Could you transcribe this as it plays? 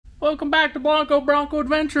Welcome back to Bronco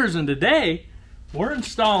Adventures, and today we're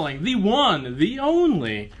installing the one, the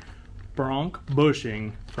only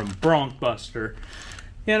BroncBushing from BroncBuster.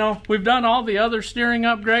 You know, we've done all the other steering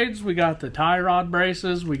upgrades. We got the tie rod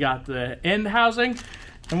braces, we got the end housing,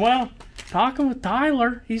 and well, talking with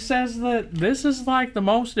Tyler, he says that this is like the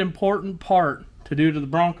most important part to do to the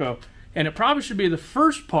Bronco, and it probably should be the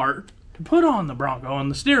first part to put on the Bronco on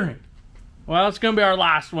the steering. Well, it's gonna be our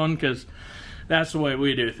last one because that's the way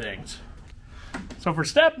we do things. So for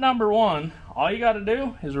step number one, all you got to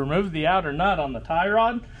do is remove the outer nut on the tie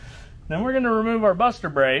rod. Then we're going to remove our buster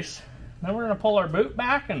brace. Then we're going to pull our boot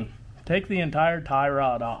back and take the entire tie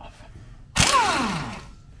rod off.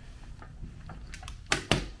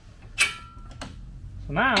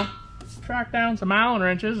 So now, track down some Allen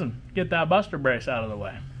wrenches and get that buster brace out of the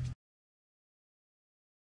way.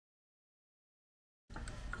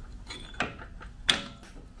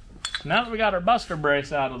 Now that we got our buster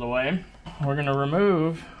brace out of the way, we're going to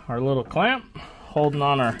remove our little clamp holding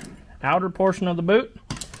on our outer portion of the boot.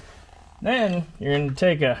 Then you're going to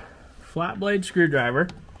take a flat blade screwdriver.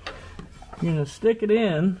 You're going to stick it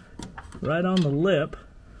in right on the lip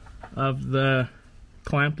of the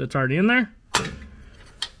clamp that's already in there.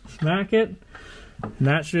 Smack it, and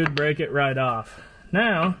that should break it right off.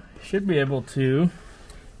 Now you should be able to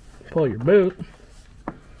pull your boot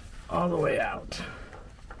all the way out.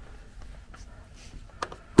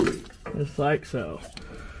 Just like so.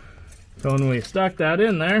 So when we stuck that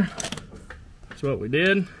in there, that's what we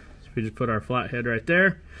did. So we just put our flathead right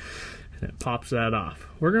there, and it pops that off.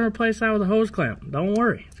 We're going to replace that with a hose clamp. Don't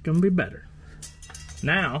worry, it's going to be better.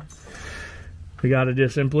 Now, we got to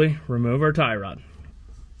just simply remove our tie rod.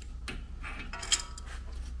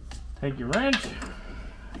 Take your wrench.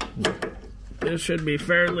 This should be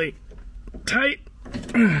fairly tight.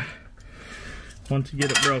 Once you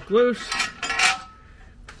get it broke loose,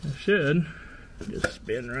 it should just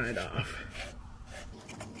spin right off.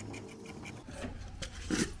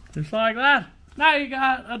 Just like that. Now you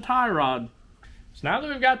got a tie rod. So now that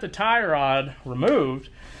we've got the tie rod removed,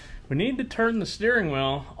 we need to turn the steering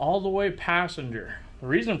wheel all the way passenger. The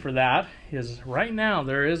reason for that is right now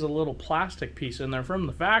there is a little plastic piece in there from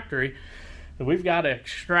the factory that we've got to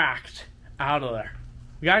extract out of there.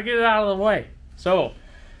 We got to get it out of the way. So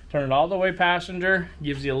turn it all the way passenger,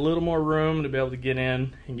 gives you a little more room to be able to get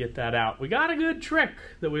in and get that out. We got a good trick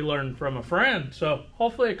that we learned from a friend, so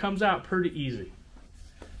hopefully it comes out pretty easy.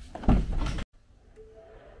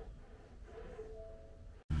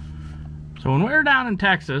 So when we were down in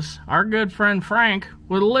Texas, our good friend Frank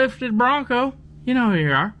with a lifted Bronco, you know who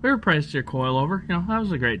you are, we replaced your coil over, you know, that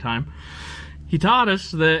was a great time. He taught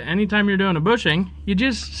us that anytime you're doing a bushing, you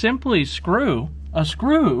just simply screw a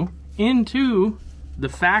screw into the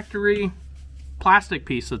factory plastic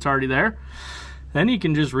piece that's already there. Then you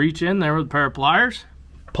can just reach in there with a pair of pliers,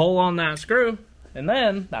 pull on that screw, and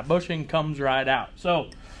then that bushing comes right out. So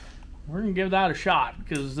we're gonna give that a shot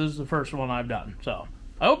because this is the first one I've done. So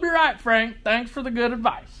I hope you're right, Frank. Thanks for the good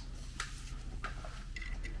advice.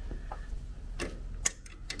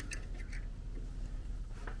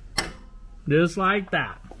 Just like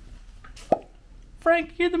that.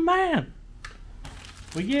 Frank, you're the man.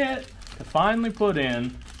 We get to finally put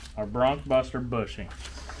in our BroncBuster bushing.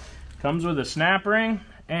 Comes with a snap ring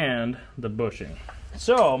and the bushing.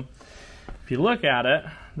 So if you look at it,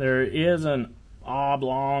 there is an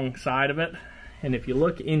oblong side of it, and if you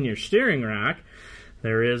look in your steering rack,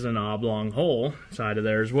 there is an oblong hole side of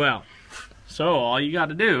there as well. So all you got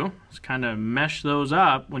to do is kind of mesh those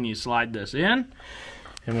up when you slide this in,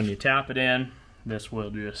 and when you tap it in, this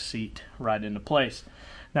will just seat right into place.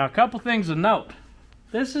 Now a couple things to note.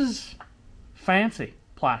 This is fancy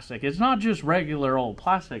plastic. It's not just regular old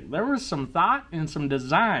plastic. There was some thought and some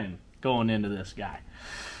design going into this guy.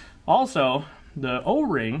 Also, the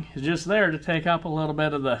O-ring is just there to take up a little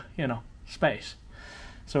bit of the, you know, space.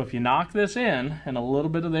 So if you knock this in and a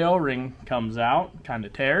little bit of the O-ring comes out, kind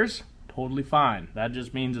of tears, totally fine. That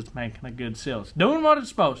just means it's making a good seal. It's doing what it's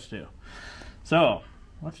supposed to. So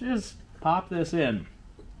let's just pop this in.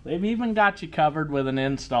 They've even got you covered with an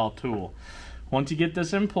install tool. Once you get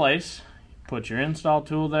this in place, put your install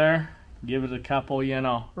tool there, give it a couple, you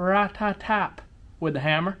know, rat-a-tap with the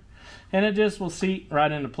hammer, and it just will seat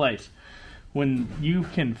right into place. When you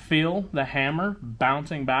can feel the hammer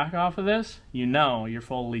bouncing back off of this, you know you're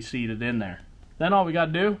fully seated in there. Then all we got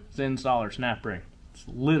to do is install our snap ring. It's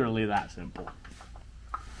literally that simple.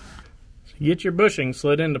 So you get your bushing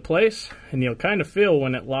slid into place, and you'll kind of feel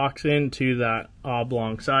when it locks into that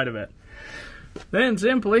oblong side of it. Then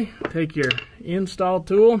simply take your install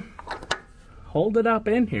tool, hold it up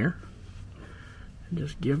in here, and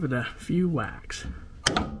just give it a few whacks.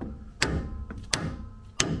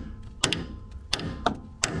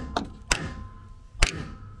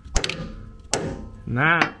 And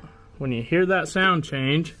that, when you hear that sound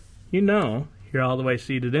change, you know you're all the way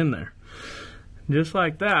seated in there. Just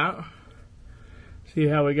like that. See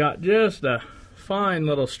how we got just a fine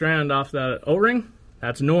little strand off that O-ring?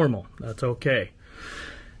 That's normal. That's okay.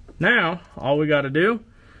 Now, all we got to do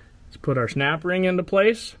is put our snap ring into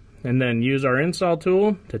place and then use our install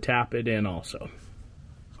tool to tap it in also.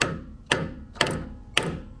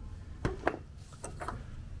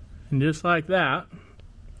 And just like that,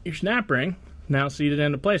 your snap ring now seated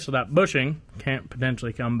into place so that bushing can't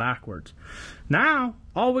potentially come backwards. Now,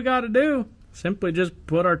 all we got to do is simply just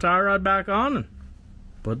put our tie rod back on and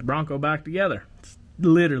put the Bronco back together. It's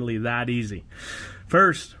literally that easy.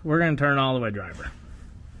 First, we're going to turn all the way driver.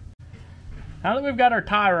 Now that we've got our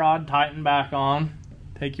tie rod tightened back on,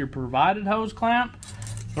 take your provided hose clamp,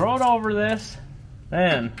 throw it over this,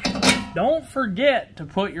 then don't forget to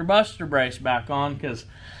put your Buster brace back on, because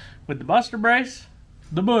with the Buster brace,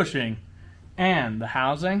 the bushing, and the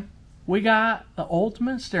housing, we got the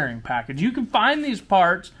ultimate steering package. You can find these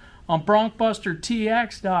parts on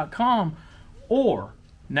BroncBusterTX.com or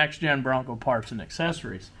NexGen Bronco Parts and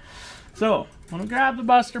Accessories. So, I'm going to grab the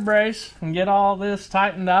Buster brace and get all this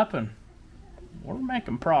tightened up, and we're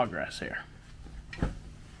making progress here. So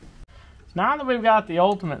now that we've got the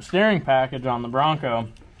ultimate steering package on the Bronco,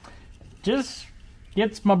 just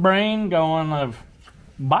gets my brain going of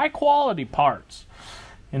buy quality parts.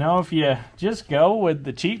 You know, if you just go with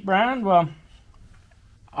the cheap brand, well,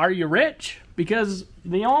 are you rich? Because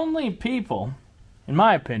the only people, in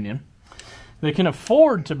my opinion, that can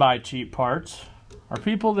afford to buy cheap parts are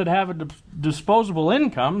people that have a disposable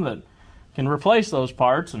income that can replace those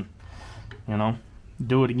parts and, you know,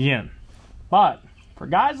 do it again. But for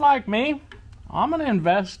guys like me, I'm going to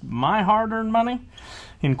invest my hard-earned money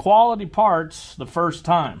in quality parts the first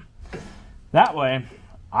time. That way,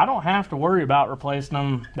 I don't have to worry about replacing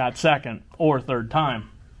them that second or third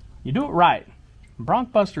time. You do it right,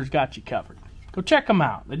 BroncBuster's got you covered. Go check them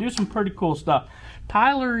out. They do some pretty cool stuff.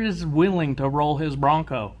 Tyler is willing to roll his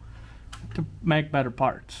Bronco to make better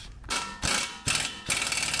parts.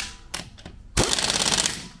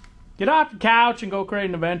 Get off the couch and go create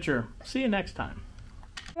an adventure. See you next time.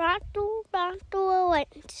 BroncBuster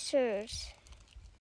Broncos.